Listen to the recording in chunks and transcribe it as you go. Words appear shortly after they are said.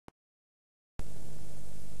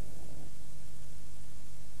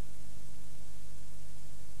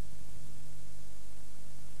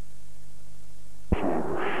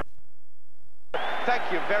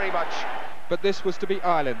very much. But this was to be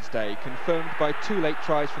Ireland's day, confirmed by 2 late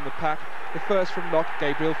tries from the pack, the first from lock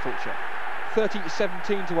Gabriel Fulcher.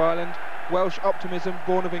 30-17 to Ireland. Welsh optimism,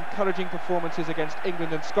 born of encouraging performances against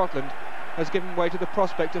England and Scotland, has given way to the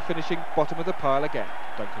prospect of finishing bottom of the pile again.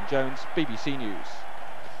 Duncan Jones, BBC News.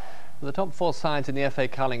 With the top 4 sides in the FA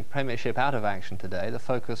Curling Premiership out of action today, the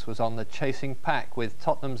focus was on the chasing pack, with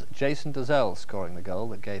Tottenham's Jason Dalziel scoring the goal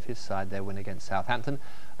that gave his side their win against Southampton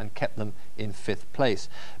and kept them in 5th place.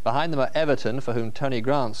 Behind them are Everton, for whom Tony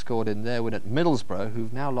Grant scored in their win at Middlesbrough,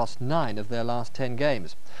 who've now lost 9 of their last 10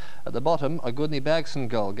 games. At the bottom, a Gudni Bergson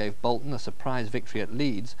goal gave Bolton a surprise victory at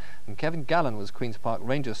Leeds, and Kevin Gallen was Queen's Park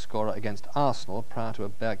Rangers scorer against Arsenal prior to a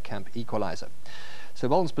Bergkamp equaliser. So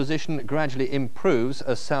Bolton's position gradually improves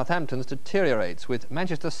as Southampton's deteriorates, with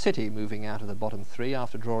Manchester City moving out of the bottom 3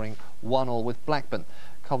 after drawing 1-1 with Blackburn.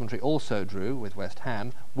 Coventry also drew with West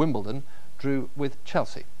Ham. Wimbledon drew with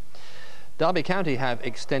Chelsea. Derby County have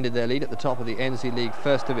extended their lead at the top of the NZ League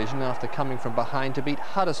First Division after coming from behind to beat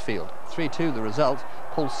Huddersfield. 3-2 the result.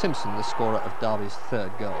 Paul Simpson the scorer of Derby's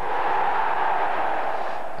 3rd goal.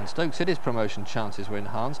 And Stoke City's promotion chances were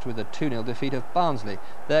enhanced with a 2-0 defeat of Barnsley,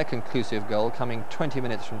 their conclusive goal coming 20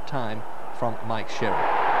 minutes from time from Mike Shearer.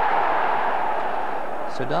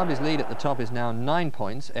 So Derby's lead at the top is now 9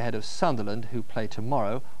 points ahead of Sunderland, who play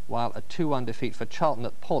tomorrow, while a 2-1 defeat for Charlton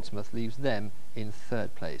at Portsmouth leaves them in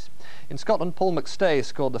 3rd place. In Scotland, Paul McStay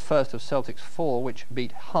scored the first of Celtic's 4, which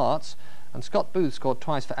beat Hearts, and Scott Booth scored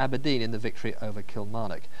twice for Aberdeen in the victory over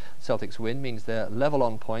Kilmarnock. Celtic's win means they're level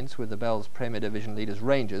on points with the Bells Premier Division leaders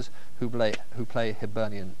Rangers, who play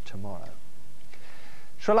Hibernian tomorrow.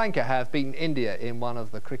 Sri Lanka have beaten India in one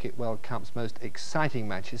of the Cricket World Cup's most exciting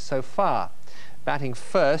matches so far. Batting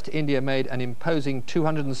first, India made an imposing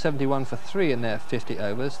 271 for 3 in their 50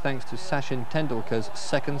 overs, thanks to Sachin Tendulkar's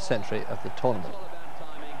 2nd century of the tournament.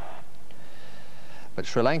 But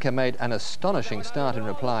Sri Lanka made an astonishing start in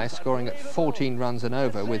reply, scoring at 14 runs and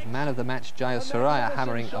over, with man of the match Jayasuriya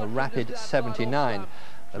hammering a rapid 79.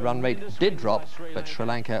 The run rate did drop, but Sri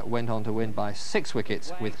Lanka went on to win by 6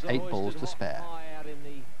 wickets with 8 balls to spare.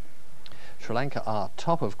 Sri Lanka are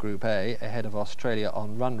top of Group A, ahead of Australia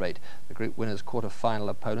on run rate. The group winners' quarter-final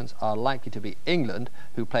opponents are likely to be England,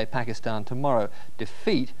 who play Pakistan tomorrow.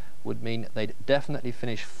 Defeat would mean they'd definitely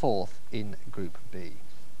finish 4th in Group B.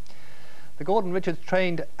 The Gordon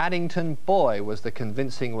Richards-trained Addington Boy was the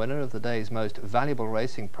convincing winner of the day's most valuable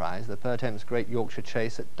racing prize, the Pertemps Great Yorkshire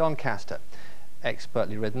Chase at Doncaster.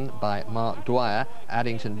 Expertly ridden by Mark Dwyer,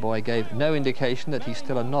 Addington Boy gave no indication that he's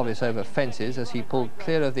still a novice over fences as he pulled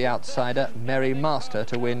clear of the outsider Merry Master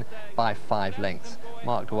to win by 5 lengths.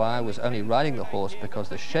 Mark Dwyer was only riding the horse because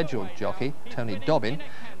the scheduled jockey, Tony Dobbin,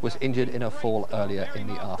 was injured in a fall earlier in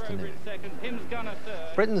the afternoon.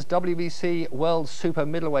 Britain's WBC World Super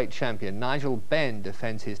Middleweight Champion Nigel Benn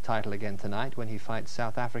defends his title again tonight when he fights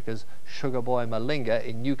South Africa's Sugar Boy Malinga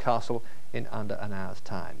in Newcastle in under an hour's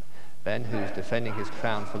time. Benn, who's defending his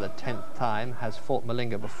crown for the 10th time, has fought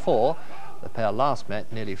Malinga before. The pair last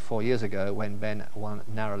met nearly 4 years ago when Benn won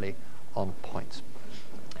narrowly on points.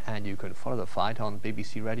 And you can follow the fight on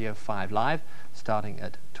BBC Radio 5 Live, starting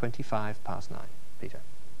at 9:25. Peter.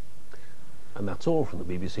 And that's all from the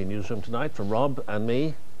BBC Newsroom tonight. From Rob and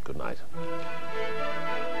me, good night.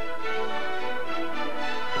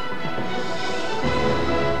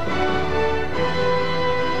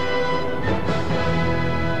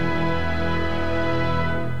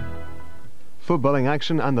 Footballing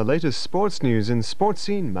action and the latest sports news in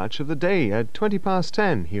Sportscene Match of the Day at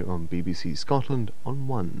 10:20 here on BBC Scotland on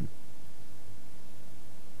 1.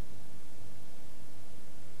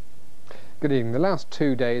 Good evening. The last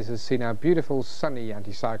 2 days has seen our beautiful sunny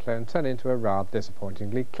anticyclone turn into a rather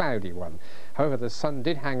disappointingly cloudy one. However, the sun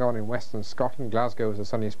did hang on in western Scotland. Glasgow was the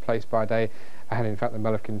sunniest place by day, and in fact the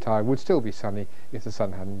Mull of Kintyre would still be sunny if the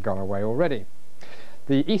sun hadn't gone away already.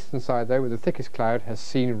 The eastern side, though, with the thickest cloud, has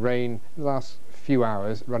seen rain in the last few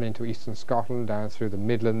hours run into eastern Scotland, down through the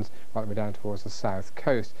Midlands, right the way down towards the south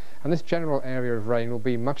coast. And this general area of rain will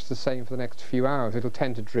be much the same for the next few hours. It'll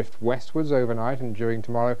tend to drift westwards overnight, and during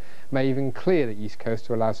tomorrow may even clear the east coast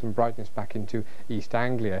to allow some brightness back into East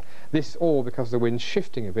Anglia. This all because the wind's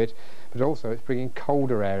shifting a bit, but also it's bringing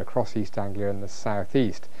colder air across East Anglia and the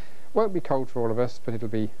southeast. Won't be cold for all of us, but it'll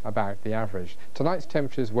be about the average. Tonight's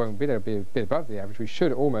temperatures won't be, they'll be a bit above the average. We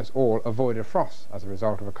should almost all avoid a frost as a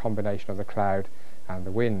result of a combination of the cloud and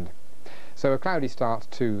the wind. So a cloudy start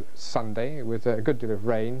to Sunday with a good deal of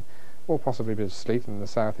rain, or possibly a bit of sleet in the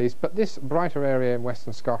southeast, but this brighter area in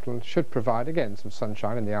western Scotland should provide again some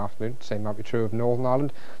sunshine in the afternoon. The same might be true of Northern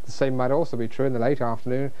Ireland. The same might also be true in the late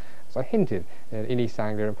afternoon as I hinted, in East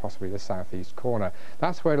Anglia and possibly the southeast corner.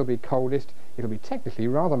 That's where it'll be coldest. It'll be technically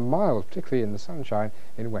rather mild, particularly in the sunshine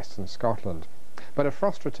in western Scotland. But a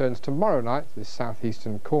frost returns tomorrow night to this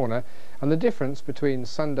southeastern corner, and the difference between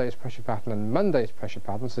Sunday's pressure pattern and Monday's pressure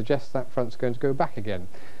pattern suggests that front's going to go back again.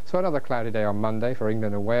 So another cloudy day on Monday for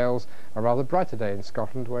England and Wales, a rather brighter day in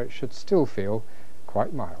Scotland where it should still feel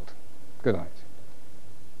quite mild. Good night.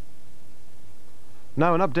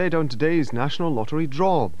 Now an update on today's National Lottery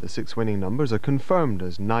draw. The 6 winning numbers are confirmed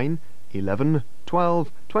as 9, 11,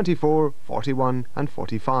 12, 24, 41 and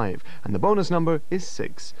 45, and the bonus number is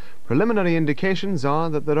 6. Preliminary indications are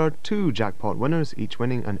that there are 2 jackpot winners, each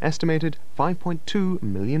winning an estimated £5.2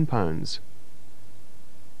 million.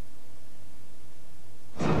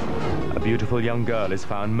 A beautiful young girl is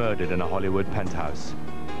found murdered in a Hollywood penthouse.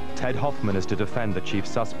 Ted Hoffman is to defend the chief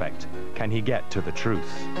suspect. Can he get to the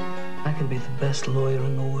truth? I can be the best lawyer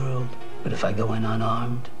in the world, but if I go in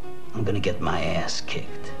unarmed, I'm gonna get my ass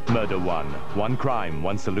kicked. Murder 1. One crime,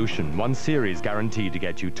 one solution, one series guaranteed to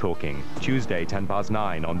get you talking. Tuesday,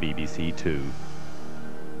 9:10 on BBC 2.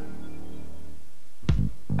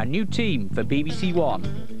 A new team for BBC One.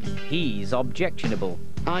 He's objectionable.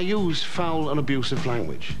 I use foul and abusive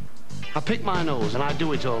language. I pick my nose and I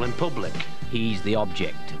do it all in public. He's the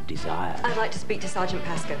object of desire. I'd like to speak to Sergeant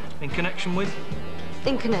Pascoe. In connection with?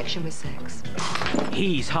 In connection with sex.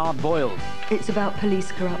 He's hard-boiled. It's about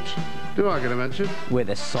police corruption. Do I get a mention? With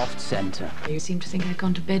a soft centre. You seem to think I'd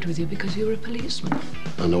gone to bed with you because you were a policeman.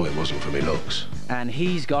 I know it wasn't for me looks. And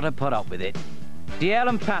he's got to put up with it. Dalziel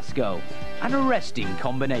and Pascoe, an arresting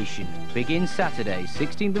combination, begins Saturday,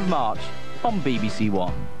 16th of March on BBC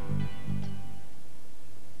One.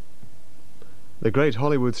 The great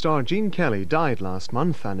Hollywood star Gene Kelly died last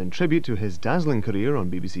month, and in tribute to his dazzling career on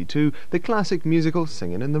BBC 2, the classic musical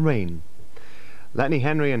Singin In The Rain. Lenny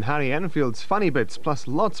Henry and Harry Enfield's funny bits, plus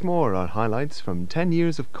lots more, are highlights from 10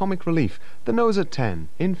 years of comic relief. The Nose at 10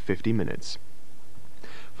 in 50 minutes.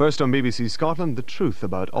 First on BBC Scotland, the truth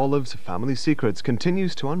about Olive's family secrets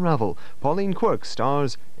continues to unravel. Pauline Quirke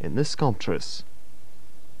stars in The Sculptress.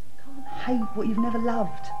 You can't hate what you've never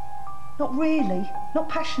loved. Not really. Not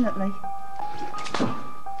passionately.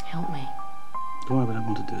 Help me. Why would I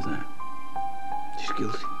want to do that? She's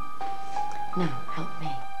guilty. No, help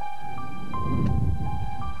me.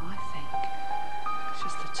 I think it's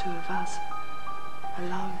just the 2 of us.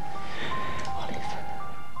 Alone. Olive,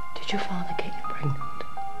 did your father get you pregnant?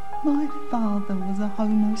 My father was a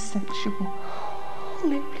homosexual.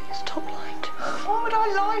 Olive, please stop lying to me. Why would I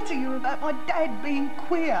lie to you about my dad being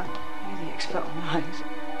queer? You're the expert on lies.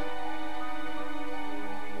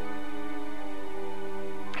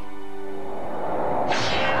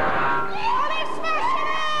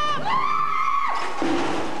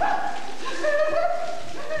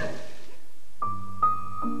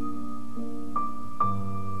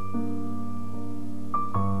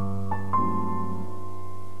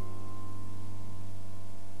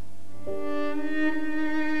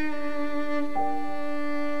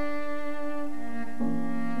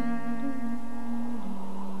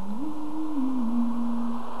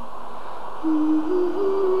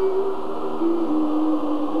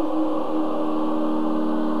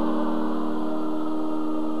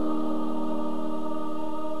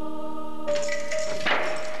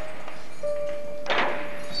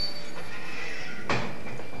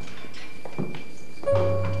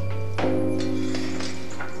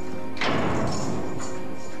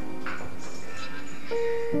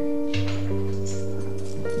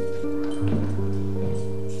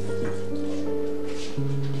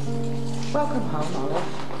 Welcome home, Olive.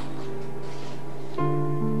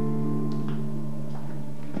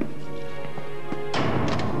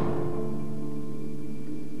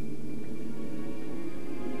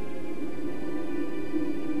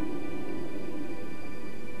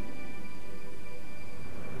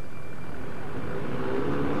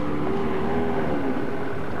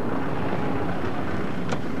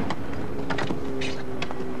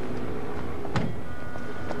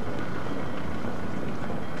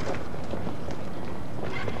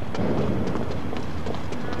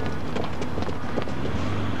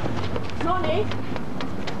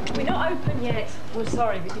 We're not open yet. We're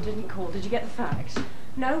sorry, but you didn't call. Did you get the facts?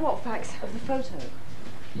 No, what facts? Of the photo.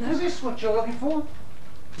 No. Is this what you're looking for?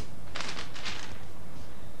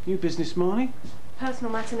 New business, Marnie?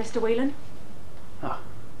 Personal matter, Mr. Whelan. Ah,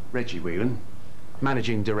 Reggie Whelan,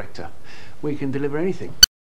 Managing Director. We can deliver anything.